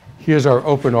 Here's our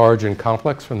open origin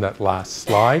complex from that last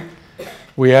slide.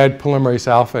 We add polymerase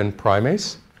alpha and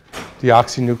primase,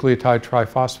 deoxynucleotide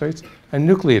triphosphates, and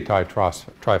nucleotide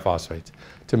triphosphates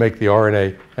to make the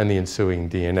RNA and the ensuing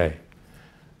DNA.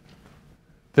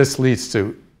 This leads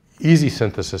to easy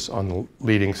synthesis on the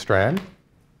leading strand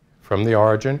from the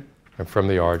origin, and from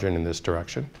the origin in this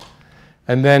direction.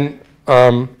 And then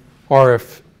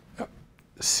RFC,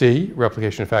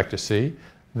 replication factor C,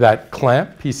 that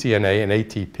clamp, pCNA and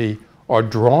ATP, are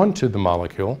drawn to the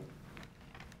molecule.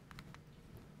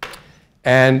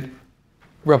 And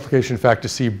replication factor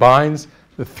C binds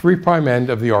the 3' end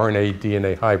of the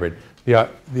RNA-DNA hybrid, the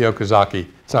Okazaki.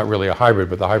 It's not really a hybrid,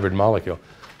 but the hybrid molecule,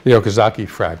 the Okazaki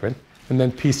fragment, and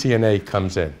then pCNA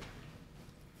comes in.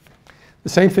 The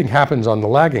same thing happens on the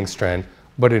lagging strand,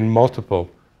 but in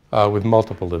with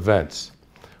multiple events.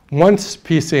 Once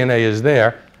pCNA is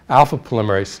there, alpha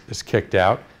polymerase is kicked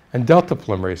out, and delta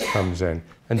polymerase comes in.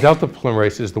 And delta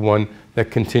polymerase is the one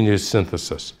that continues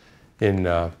synthesis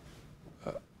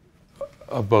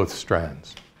of both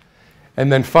strands.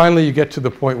 And then finally, you get to the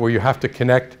point where you have to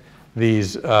connect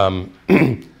these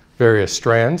various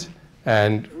strands,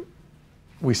 and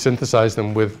we synthesize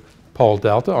them with pol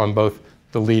delta on both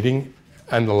the leading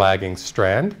and the lagging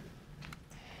strand.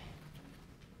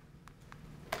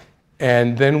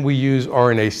 And then we use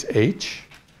RNase H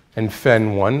and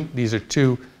Fen1. These are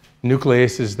two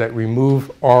nucleases that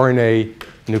remove RNA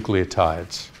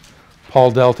nucleotides.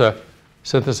 Pol delta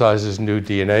synthesizes new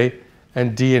DNA,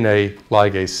 and DNA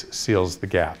ligase seals the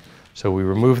gap. So we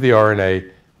remove the RNA,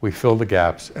 we fill the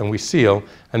gaps, and we seal,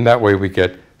 and that way we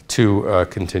get two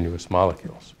continuous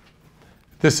molecules.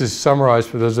 This is summarized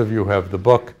for those of you who have the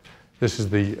book. This is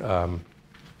the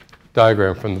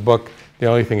diagram from the book. The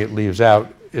only thing it leaves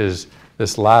out is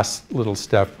this last little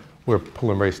step where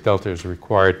polymerase delta is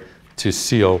required to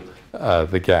seal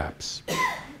the gaps.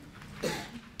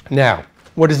 Now,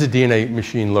 what does a DNA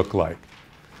machine look like?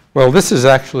 Well, this is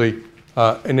actually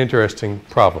an interesting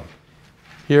problem.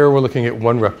 Here we're looking at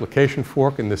one replication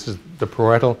fork, and this is the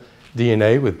parental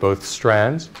DNA with both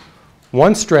strands.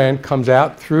 One strand comes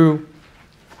out through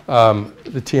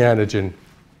the T antigen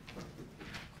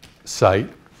site,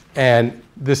 and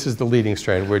this is the leading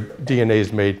strand where DNA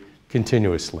is made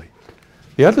continuously.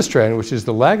 The other strand, which is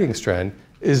the lagging strand,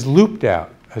 is looped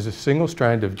out as a single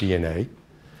strand of DNA,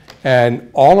 and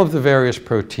all of the various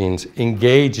proteins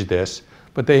engage this,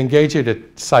 but they engage it at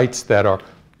sites that are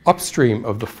upstream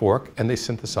of the fork, and they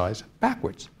synthesize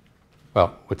backwards.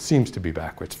 Well, what seems to be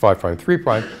backwards, 5',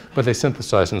 3', but they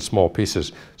synthesize in small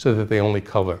pieces so that they only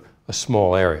cover a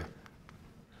small area.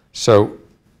 So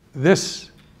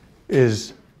this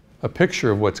is a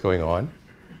picture of what's going on.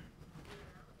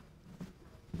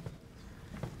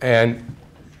 And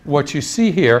what you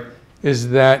see here is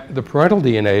that the parental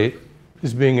DNA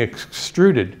is being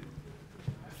extruded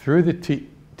through the T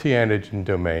antigen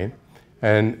domain,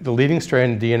 and the leading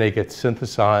strand DNA gets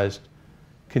synthesized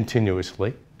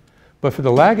continuously. But for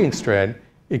the lagging strand,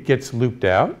 it gets looped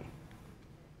out,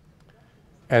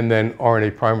 and then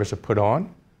RNA primers are put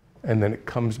on, and then it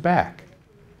comes back.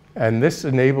 And this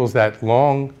enables that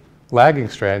long lagging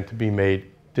strand to be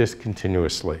made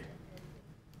discontinuously.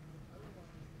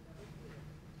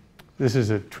 This is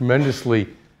a tremendously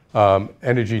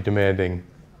energy-demanding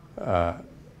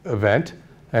event,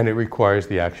 and it requires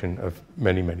the action of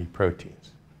many, many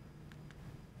proteins.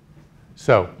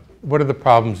 So, what are the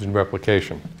problems in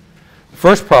replication? The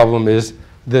first problem is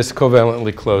this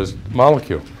covalently closed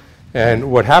molecule.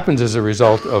 And what happens as a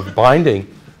result of binding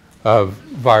of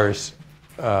virus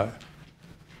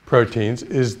proteins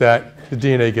is that the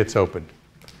DNA gets opened.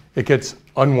 It gets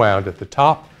unwound at the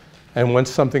top, and once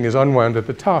something is unwound at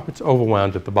the top, it's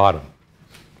overwound at the bottom.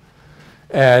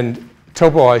 And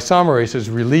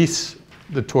topoisomerases release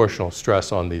the torsional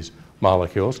stress on these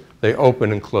molecules. They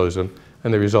open and close them,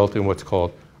 and they result in what's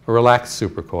called a relaxed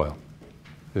supercoil.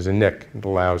 There's a nick. It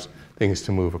allows things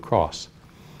to move across.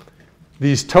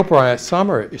 These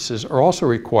topoisomerases are also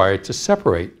required to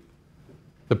separate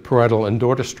the parental and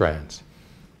daughter strands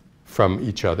from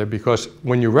each other, because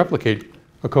when you replicate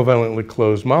a covalently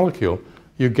closed molecule,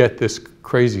 you get this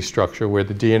crazy structure where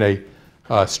the DNA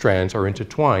strands are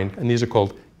intertwined, and these are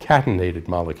called catenated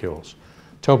molecules.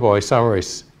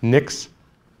 Topoisomerase nicks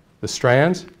the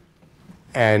strands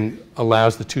and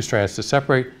allows the two strands to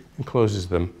separate and closes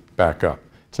them back up.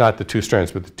 It's not the two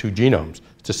strands, but the two genomes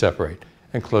to separate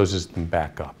and closes them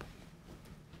back up.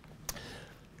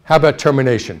 How about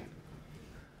termination?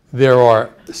 There are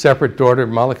separate daughter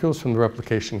molecules from the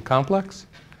replication complex.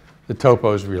 The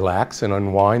topos relax and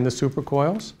unwind the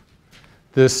supercoils.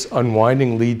 This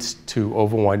unwinding leads to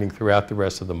overwinding throughout the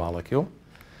rest of the molecule.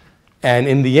 And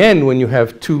in the end, when you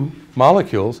have two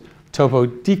molecules, topo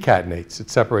decatenates. It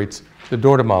separates the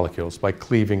daughter molecules by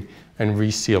cleaving and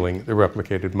resealing the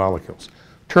replicated molecules.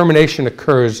 Termination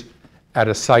occurs at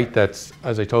a site that's,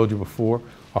 as I told you before,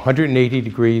 180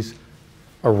 degrees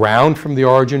around from the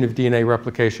origin of DNA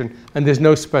replication, and there's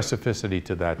no specificity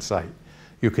to that site.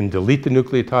 You can delete the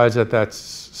nucleotides at that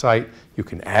site. You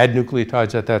can add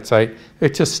nucleotides at that site.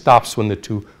 It just stops when the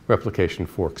two replication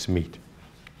forks meet.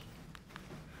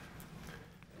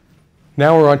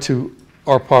 Now we're on to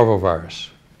our parvovirus.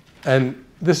 And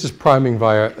this is priming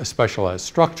via a specialized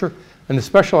structure. And the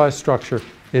specialized structure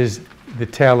is the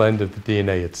tail end of the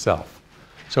DNA itself.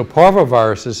 So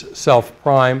parvoviruses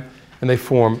self-prime, and they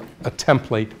form a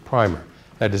template primer.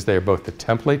 That is, they are both the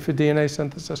template for DNA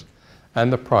synthesis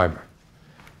and the primer.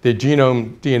 The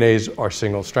genome DNAs are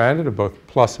single-stranded, of both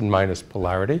plus and minus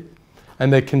polarity,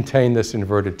 and they contain this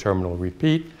inverted terminal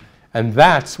repeat, and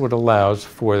that's what allows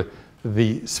for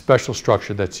the special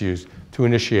structure that's used to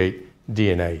initiate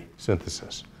DNA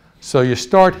synthesis. So you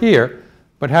start here,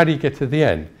 but how do you get to the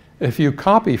end? If you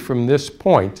copy from this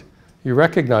point, you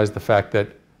recognize the fact that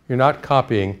you're not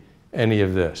copying any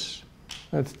of this.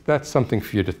 That's something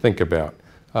for you to think about,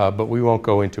 but we won't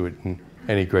go into it in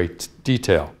any great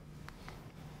detail.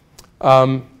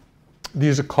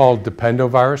 These are called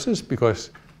dependoviruses because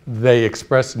they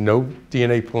express no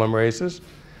DNA polymerases.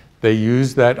 They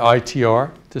use that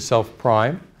ITR to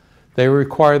self-prime. They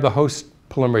require the host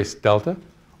polymerase delta,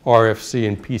 RFC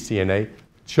and pCNA,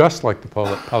 just like the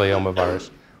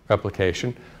polyomavirus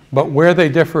replication. But where they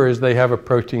differ is they have a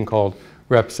protein called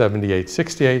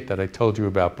Rep7868 that I told you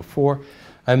about before.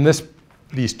 And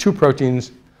these two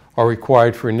proteins are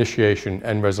required for initiation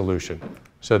and resolution.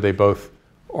 So they both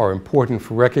are important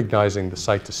for recognizing the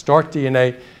site to start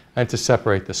DNA and to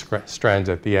separate the strands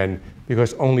at the end,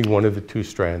 because only one of the two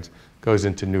strands goes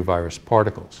into new virus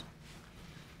particles.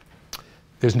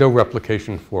 There's no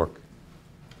replication fork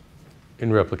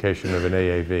in replication of an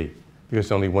AAV,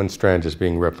 because only one strand is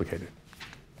being replicated.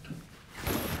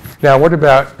 Now, what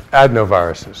about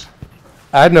adenoviruses?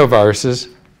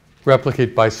 Adenoviruses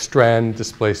replicate by strand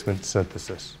displacement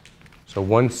synthesis. So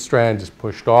one strand is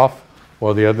pushed off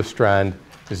while the other strand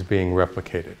is being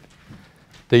replicated.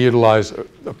 They utilize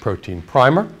a protein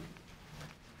primer.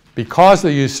 Because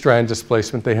they use strand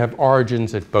displacement, they have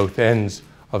origins at both ends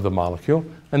of the molecule,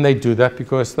 and they do that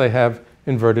because they have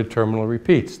inverted terminal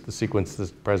repeats. The sequence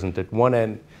that's present at one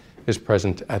end is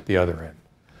present at the other end.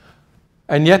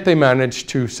 And yet they manage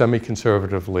to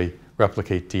semi-conservatively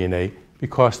replicate DNA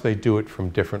because they do it from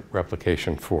different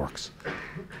replication forks.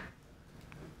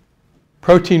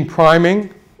 Protein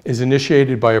priming is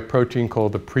initiated by a protein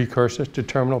called the precursor to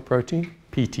terminal protein,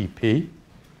 PTP.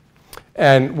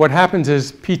 And what happens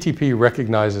is PTP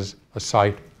recognizes a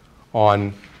site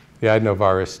on the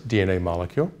adenovirus DNA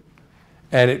molecule,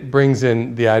 and it brings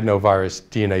in the adenovirus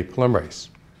DNA polymerase.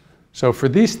 So for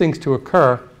these things to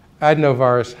occur,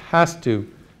 adenovirus has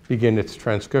to begin its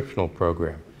transcriptional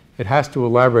program. It has to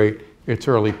elaborate its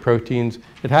early proteins.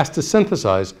 It has to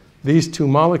synthesize these two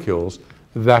molecules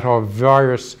that are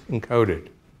virus encoded.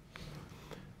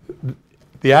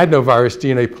 The adenovirus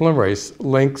DNA polymerase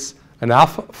links an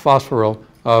alpha phosphoryl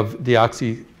of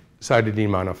deoxycytidine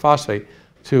monophosphate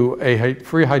to a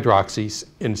free hydroxy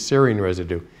in serine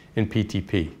residue in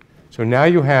PTP. So now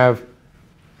you have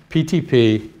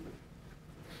PTP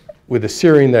with a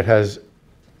serine that has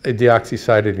a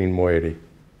deoxycytidine moiety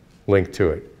linked to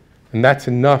it. And that's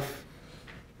enough,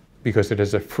 because it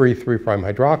has a free 3'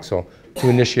 hydroxyl, to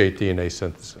initiate DNA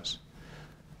synthesis.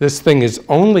 This thing is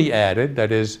only added,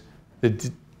 that is, the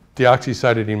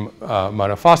deoxycytidine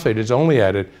monophosphate is only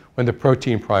added when the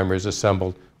protein primer is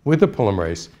assembled with the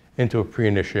polymerase into a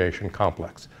pre-initiation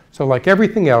complex. So like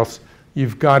everything else,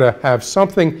 you've got to have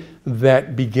something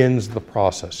that begins the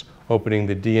process, opening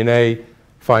the DNA,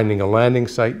 finding a landing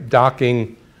site,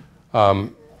 docking,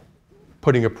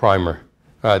 putting a primer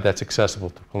that's accessible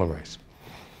to polymerase.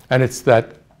 And it's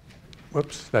that 3'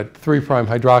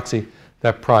 hydroxy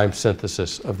that primes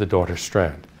synthesis of the daughter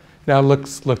strand. Now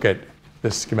let's look at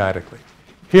this schematically.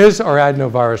 Here's our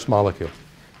adenovirus molecule.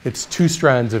 It's 2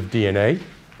 strands of DNA,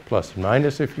 plus and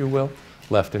minus if you will,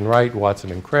 left and right,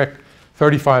 Watson and Crick,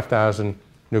 35,000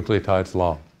 nucleotides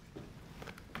long.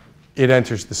 It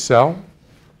enters the cell,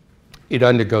 it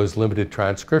undergoes limited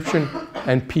transcription,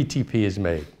 and PTP is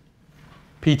made.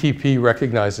 PTP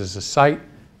recognizes a site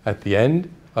at the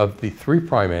end of the 3'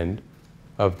 end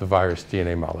of the virus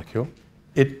DNA molecule.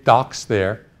 It docks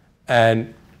there,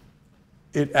 and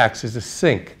it acts as a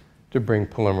sink to bring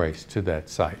polymerase to that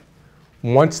site.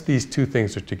 Once these two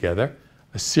things are together,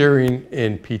 a serine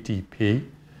in PTP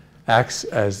acts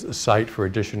as a site for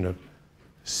addition of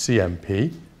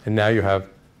CMP, and now you have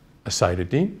a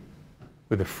cytidine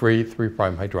with a free 3'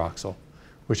 hydroxyl,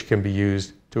 which can be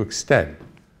used to extend.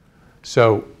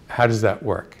 So how does that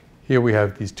work? Here we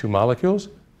have these two molecules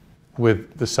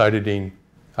with the cytidine,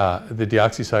 the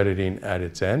deoxycytidine at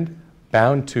its end,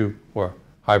 bound to or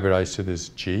hybridized to this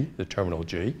G, the terminal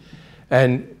G,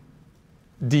 and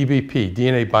DBP,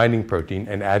 DNA binding protein,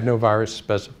 an adenovirus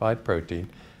specified protein,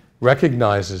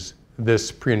 recognizes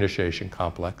this pre-initiation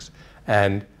complex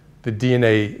and the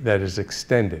DNA that is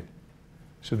extended.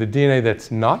 So the DNA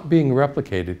that's not being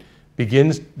replicated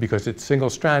begins, because it's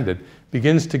single-stranded,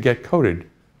 begins to get coated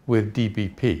with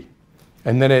DBP.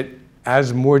 And then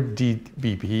as more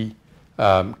DBP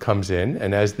comes in,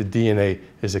 and as the DNA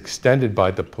is extended by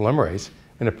the polymerase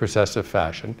in a precessive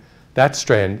fashion, that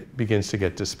strand begins to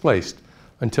get displaced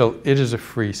until it is a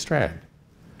free strand.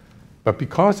 But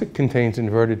because it contains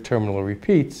inverted terminal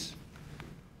repeats,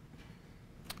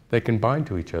 they can bind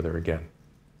to each other again.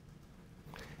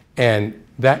 And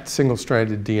that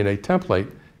single-stranded DNA template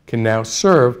can now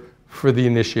serve for the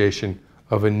initiation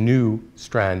of a new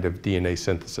strand of DNA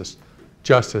synthesis,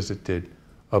 just as it did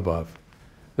above.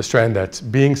 The strand that's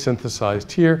being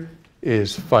synthesized here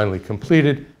is finally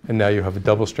completed, and now you have a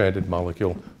double-stranded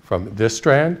molecule from this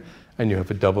strand, and you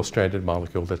have a double-stranded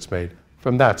molecule that's made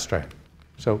from that strand.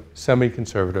 So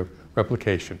semi-conservative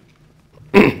replication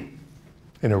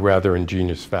in a rather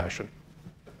ingenious fashion.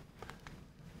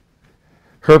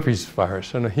 Herpes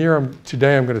virus, and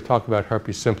today I'm going to talk about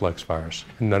herpes simplex virus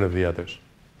and none of the others.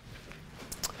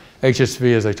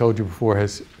 HSV, as I told you before,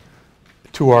 has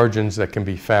 2 origins that can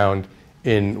be found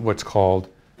in what's called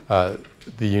the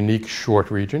unique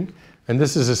short region. And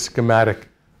this is a schematic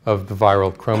of the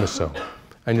viral chromosome.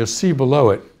 And you'll see below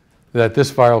it that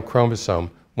this viral chromosome,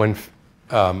 when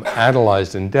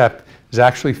analyzed in depth, is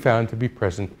actually found to be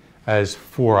present as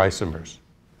 4 isomers.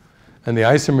 And the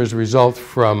isomers result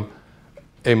from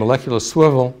a molecular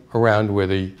swivel around where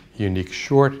the unique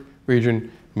short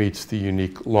region meets the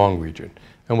unique long region.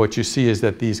 And what you see is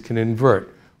that these can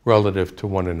invert relative to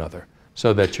one another,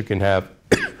 so that you can have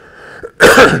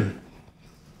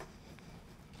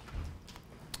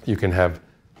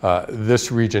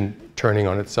this region turning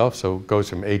on itself, so it goes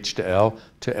from H to L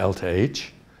to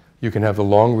H. You can have the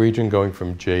long region going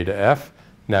from J to F,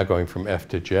 now going from F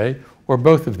to J, or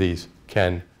both of these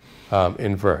can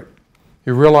invert.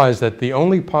 You realize that the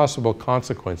only possible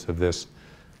consequence of this,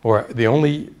 or the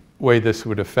only way this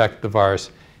would affect the virus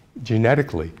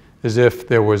genetically, is if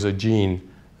there was a gene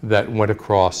that went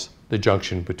across the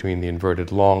junction between the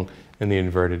inverted long and the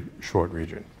inverted short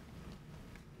region.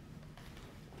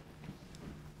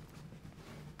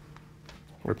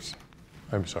 Oops,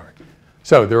 I'm sorry.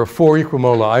 So there are 4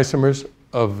 equimolar isomers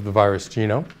of the virus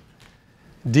genome.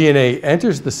 DNA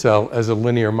enters the cell as a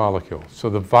linear molecule. So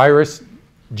the virus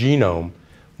genome,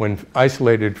 when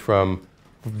isolated from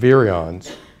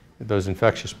virions, those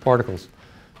infectious particles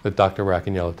that Dr.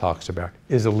 Racanello talks about,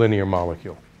 is a linear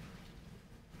molecule.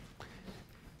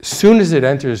 As soon as it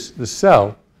enters the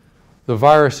cell, the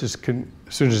virus as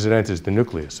soon as it enters the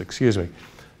nucleus,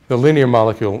 the linear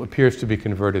molecule appears to be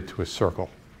converted to a circle.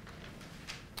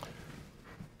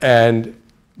 And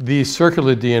these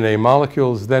circular DNA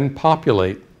molecules then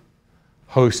populate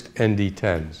host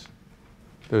ND10s,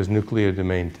 those nuclear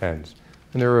domain 10s.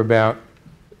 And there are about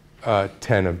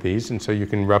 10 of these, and so you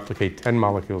can replicate 10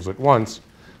 molecules at once,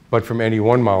 but from any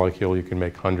one molecule you can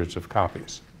make hundreds of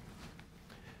copies.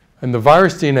 And the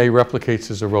virus DNA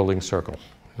replicates as a rolling circle,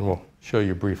 and we'll show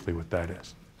you briefly what that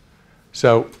is.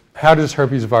 So how does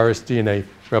herpes virus DNA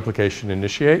replication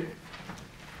initiate?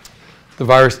 The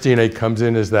virus DNA comes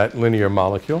in as that linear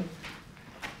molecule.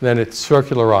 Then it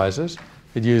circularizes.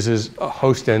 It uses a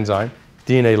host enzyme,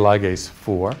 DNA ligase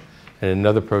 4, and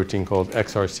another protein called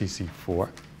XRCC4.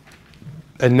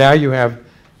 And now you have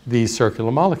these circular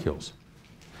molecules.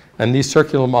 And these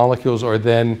circular molecules are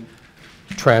then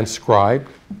transcribed,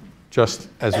 just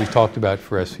as we talked about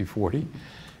for SV40.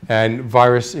 And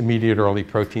virus immediate early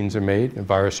proteins are made, and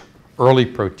virus early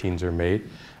proteins are made.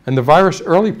 And the virus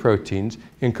early proteins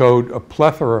encode a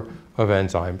plethora of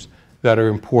enzymes that are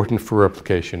important for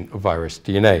replication of virus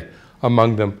DNA.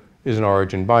 Among them is an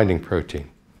origin binding protein.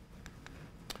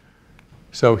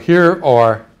 So here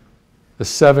are the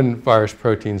 7 virus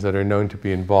proteins that are known to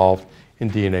be involved in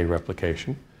DNA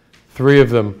replication. 3 of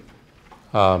them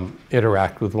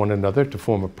interact with one another to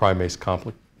form a primase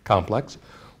complex.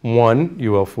 One,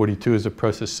 UL42, is a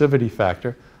processivity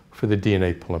factor for the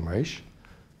DNA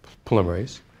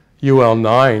polymerase.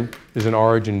 UL9 is an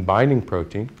origin binding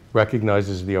protein,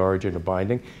 recognizes the origin of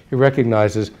binding. It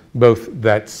recognizes both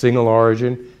that single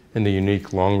origin in the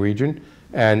unique long region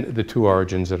and the 2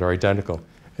 origins that are identical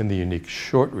in the unique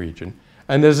short region.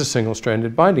 And there's a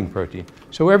single-stranded binding protein.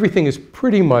 So everything is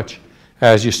pretty much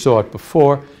as you saw it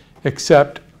before,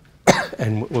 except,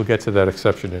 and we'll get to that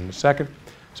exception in a second.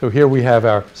 So here we have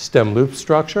our stem loop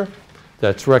structure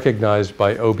that's recognized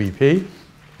by OBP,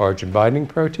 origin binding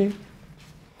protein.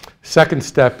 Second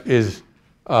step is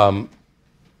the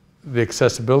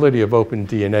accessibility of open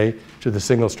DNA to the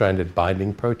single-stranded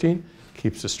binding protein,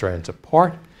 keeps the strands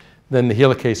apart. Then the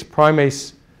helicase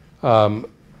primase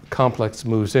complex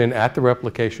moves in at the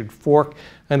replication fork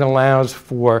and allows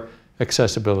for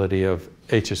accessibility of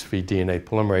HSV DNA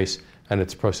polymerase and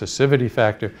its processivity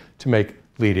factor to make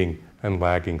leading and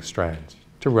lagging strands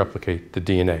to replicate the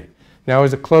DNA. Now,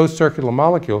 as a closed circular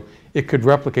molecule, it could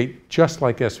replicate just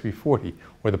like SV40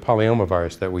 or the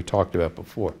polyomavirus that we talked about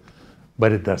before,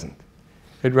 but it doesn't.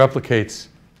 It replicates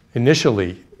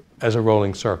initially as a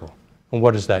rolling circle. And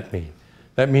what does that mean?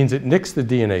 That means it nicks the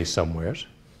DNA somewheres,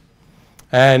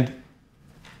 and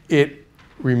it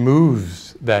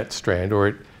removes that strand, or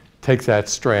it takes that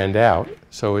strand out.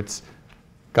 So it's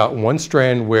got one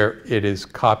strand where it is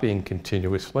copying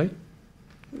continuously.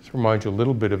 This reminds you a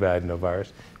little bit of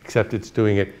adenovirus, except it's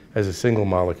doing it as a single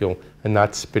molecule and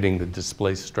not spitting the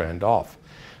displaced strand off.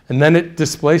 And then it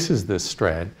displaces this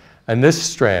strand, and this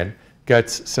strand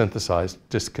gets synthesized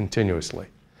discontinuously.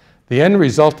 The end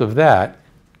result of that,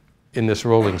 in this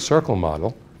rolling circle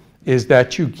model, is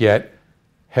that you get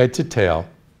head-to-tail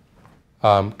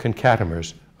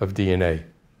concatenamers of DNA.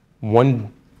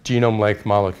 One genome-length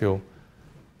molecule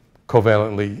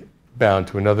covalently bound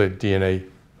to another DNA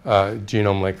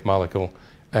genome-length molecule,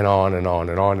 and on and on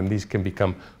and on. And these can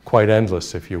become quite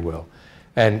endless, if you will.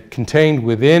 And contained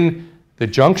within the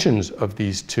junctions of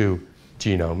these 2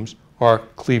 genomes are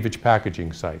cleavage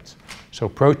packaging sites. So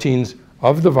proteins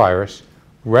of the virus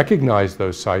recognize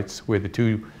those sites where the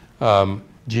 2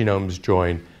 genomes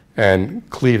join and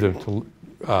cleave them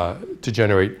to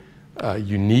generate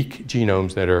unique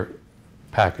genomes that are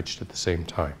packaged at the same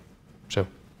time. So,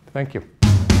 thank you.